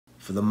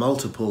For the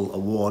multiple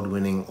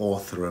award-winning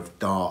author of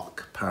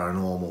dark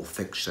paranormal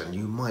fiction,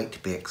 you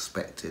might be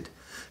expected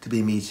to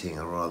be meeting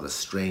a rather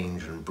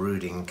strange and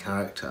brooding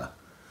character.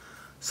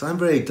 So I'm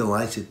very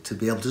delighted to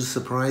be able to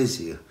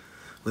surprise you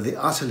with the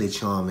utterly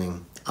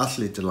charming,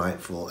 utterly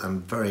delightful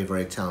and very,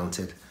 very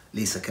talented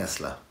Lisa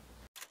Kessler.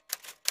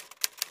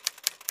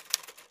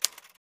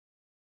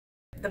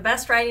 The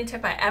best writing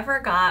tip I ever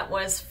got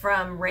was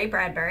from Ray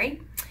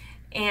Bradbury,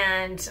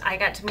 and I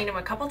got to meet him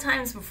a couple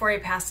times before he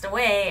passed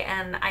away,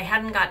 and I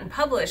hadn't gotten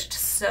published,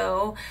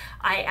 so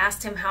I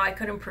asked him how I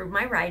could improve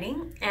my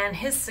writing, and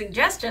his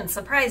suggestion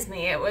surprised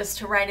me. It was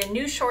to write a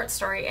new short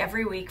story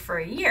every week for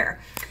a year.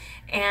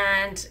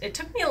 And it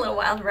took me a little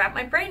while to wrap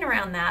my brain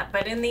around that,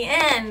 but in the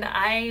end,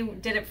 I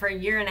did it for a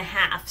year and a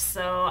half.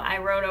 So I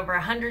wrote over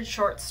 100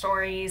 short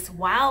stories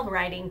while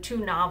writing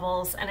 2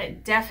 novels, and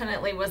it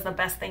definitely was the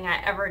best thing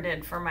I ever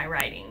did for my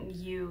writing.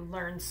 You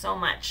learn so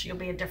much. You'll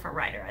be a different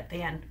writer at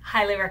the end.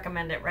 Highly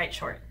recommend it. Write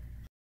short.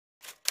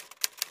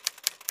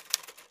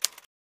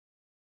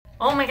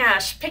 Oh my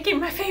gosh, picking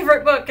my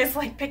favorite book is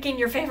like picking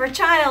your favorite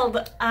child.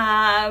 But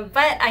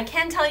I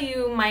can tell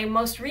you my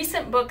most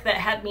recent book that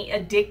had me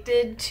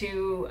addicted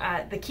to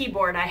the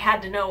keyboard, I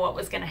had to know what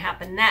was going to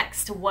happen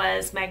next,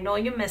 was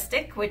Magnolia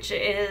Mystic, which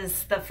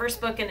is the first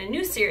book in a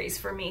new series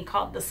for me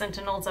called The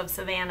Sentinels of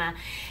Savannah.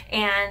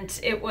 And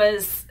it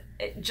was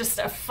just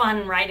a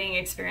fun writing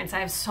experience.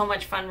 I have so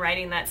much fun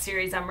writing that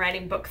series. I'm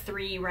writing book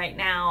 3 right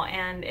now,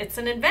 and it's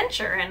an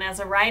adventure. And as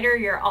a writer,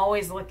 you're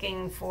always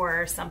looking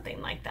for something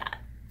like that.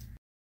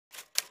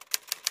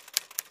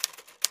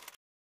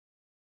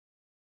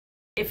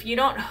 If you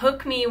don't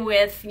hook me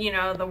with, you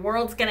know, the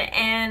world's gonna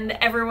end,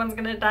 everyone's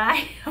gonna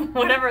die,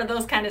 whatever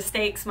those kind of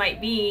stakes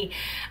might be,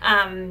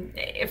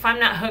 if I'm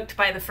not hooked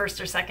by the first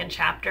or second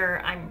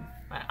chapter,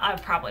 I'll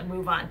probably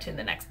move on to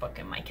the next book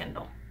in my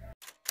Kindle.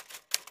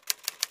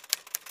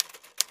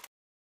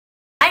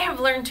 I have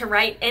learned to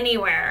write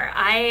anywhere.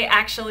 I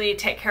actually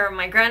take care of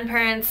my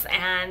grandparents,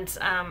 and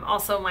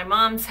also my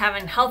mom's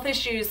having health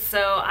issues,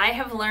 so I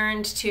have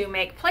learned to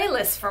make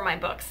playlists for my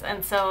books.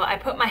 And so I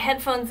put my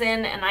headphones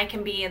in, and I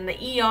can be in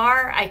the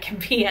ER, I can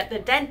be at the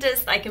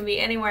dentist, I can be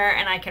anywhere,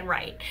 and I can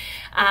write.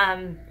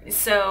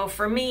 So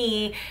for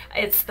me,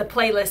 it's the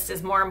playlist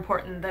is more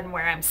important than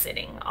where I'm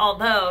sitting,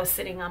 although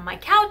sitting on my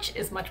couch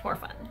is much more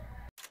fun.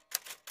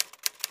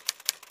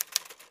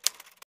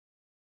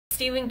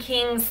 Stephen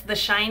King's The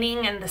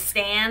Shining and The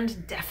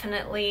Stand,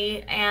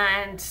 definitely,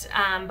 and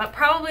but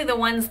probably the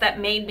ones that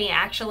made me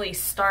actually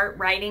start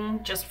writing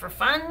just for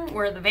fun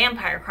were The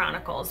Vampire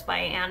Chronicles by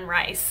Anne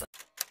Rice.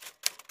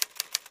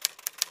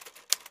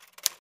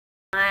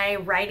 My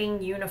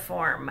writing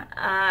uniform,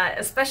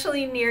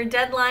 especially near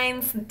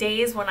deadlines,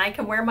 days when I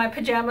can wear my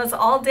pajamas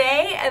all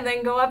day and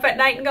then go up at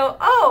night and go,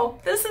 oh,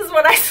 this is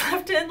what I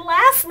slept in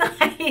last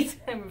night.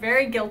 I'm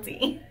very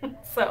guilty,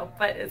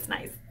 but it's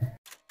nice.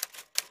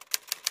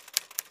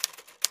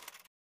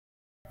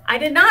 I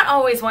did not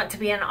always want to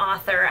be an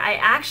author. I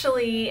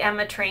actually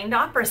am a trained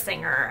opera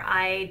singer.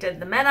 I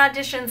did the Met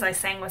auditions, I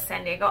sang with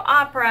San Diego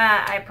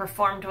Opera, I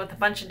performed with a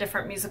bunch of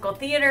different musical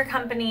theater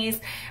companies,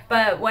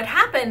 but what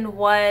happened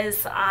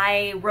was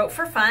I wrote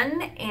for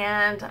fun,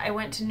 and I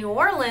went to New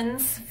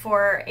Orleans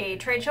for a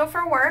trade show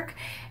for work,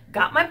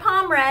 got my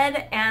palm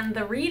read, and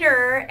the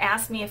reader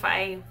asked me if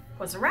I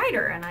was a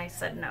writer, and I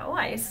said, no,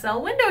 I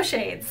sell window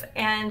shades.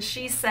 And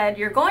she said,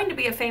 you're going to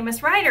be a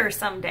famous writer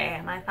someday.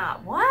 And I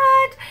thought,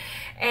 what?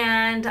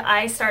 And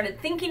I started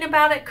thinking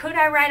about it. Could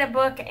I write a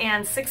book?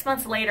 And 6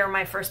 months later,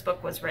 my first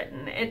book was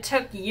written. It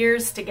took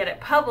years to get it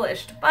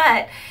published,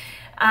 but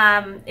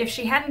if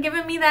she hadn't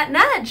given me that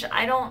nudge,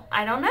 I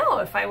don't know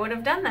if I would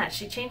have done that.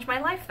 She changed my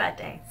life that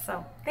day.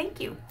 So thank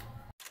you.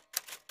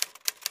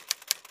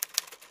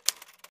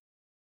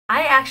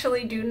 I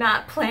actually do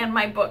not plan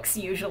my books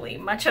usually,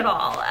 much at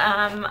all.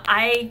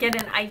 I get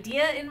an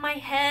idea in my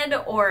head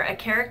or a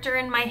character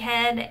in my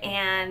head,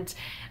 and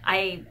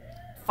I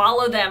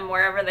follow them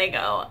wherever they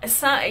go.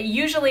 So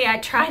usually I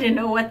try to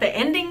know what the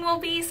ending will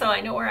be so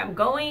I know where I'm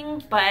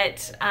going,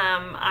 but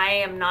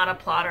I am not a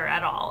plotter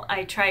at all.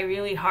 I try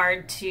really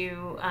hard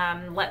to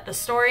let the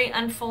story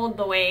unfold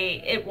the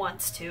way it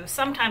wants to.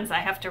 Sometimes I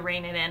have to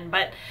rein it in,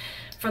 but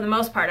for the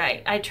most part,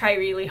 I try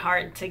really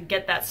hard to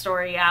get that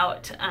story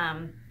out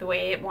the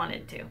way it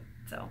wanted to.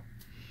 So.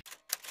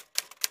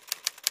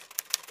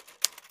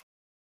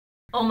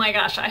 Oh my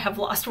gosh, I have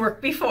lost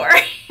work before.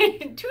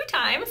 2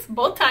 times,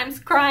 both times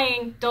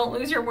crying, don't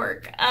lose your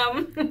work.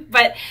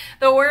 But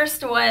the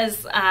worst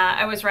was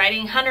I was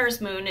writing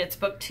Hunter's Moon, it's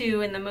book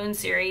 2 in the Moon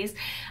series.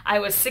 I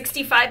was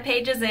 65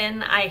 pages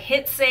in, I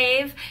hit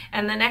save,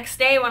 and the next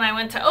day when I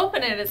went to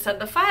open it, it said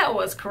the file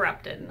was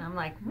corrupted. And I'm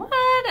like,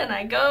 what? And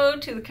I go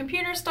to the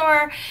computer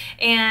store,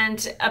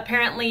 and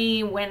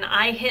apparently when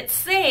I hit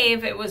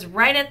save, it was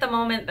right at the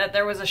moment that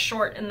there was a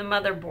short in the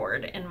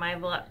motherboard in my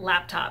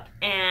laptop.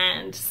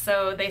 And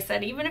so they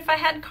said even if I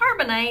had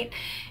carbonite,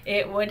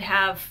 it would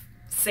have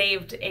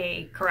saved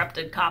a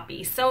corrupted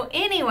copy. So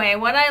anyway,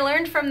 what I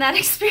learned from that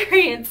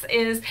experience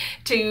is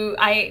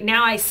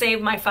now I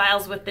save my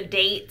files with the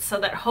date, so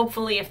that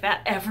hopefully if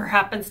that ever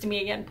happens to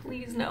me again,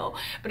 please no,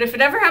 but if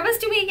it ever happens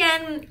to me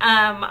again,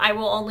 I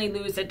will only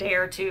lose a day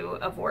or two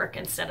of work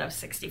instead of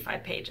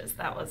 65 pages.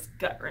 That was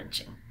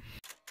gut-wrenching.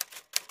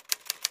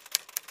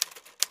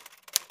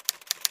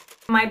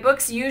 My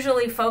books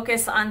usually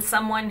focus on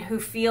someone who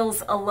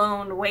feels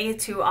alone way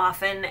too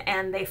often,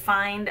 and they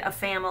find a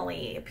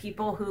family,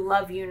 people who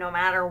love you no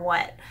matter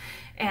what.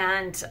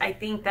 And I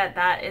think that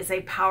that is a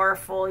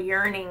powerful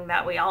yearning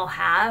that we all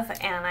have,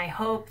 and I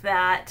hope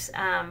that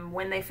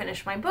when they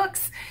finish my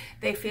books,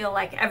 they feel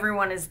like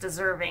everyone is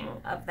deserving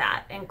of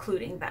that,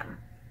 including them.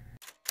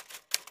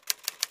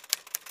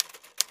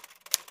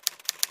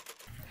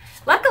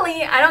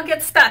 Luckily, I don't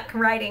get stuck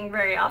writing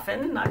very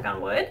often, knock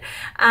on wood,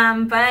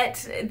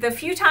 but the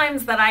few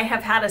times that I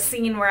have had a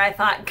scene where I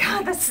thought,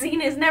 God, the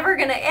scene is never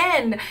going to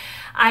end,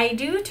 I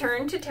do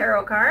turn to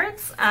tarot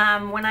cards.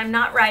 When I'm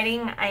not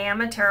writing, I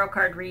am a tarot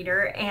card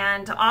reader,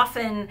 and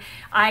often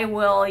I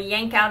will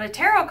yank out a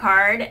tarot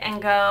card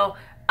and go,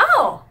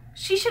 oh,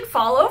 she should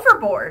fall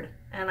overboard.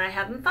 And I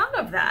hadn't thought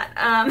of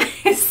that.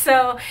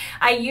 So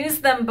I use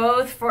them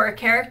both for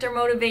character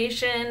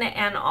motivation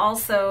and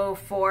also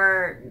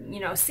for,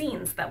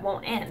 scenes that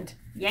won't end.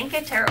 Yank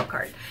a tarot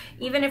card.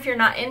 Even if you're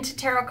not into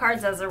tarot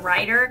cards as a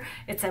writer,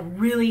 it's a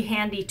really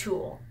handy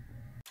tool.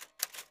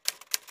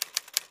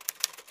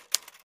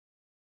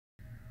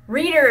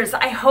 Readers,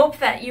 I hope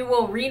that you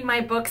will read my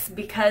books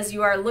because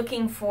you are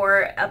looking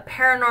for a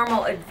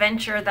paranormal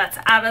adventure that's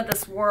out of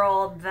this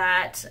world,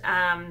 that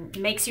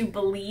makes you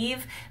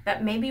believe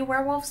that maybe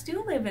werewolves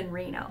do live in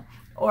Reno.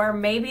 Or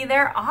maybe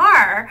there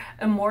are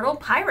immortal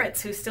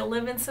pirates who still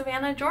live in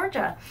Savannah,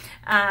 Georgia.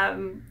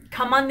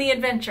 Come on the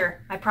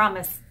adventure, I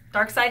promise.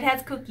 Dark Side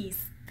has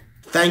cookies.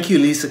 Thank you,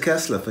 Lisa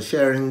Kessler, for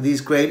sharing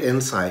these great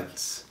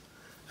insights.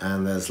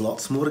 And there's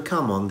lots more to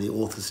come on the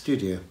Author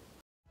Studio.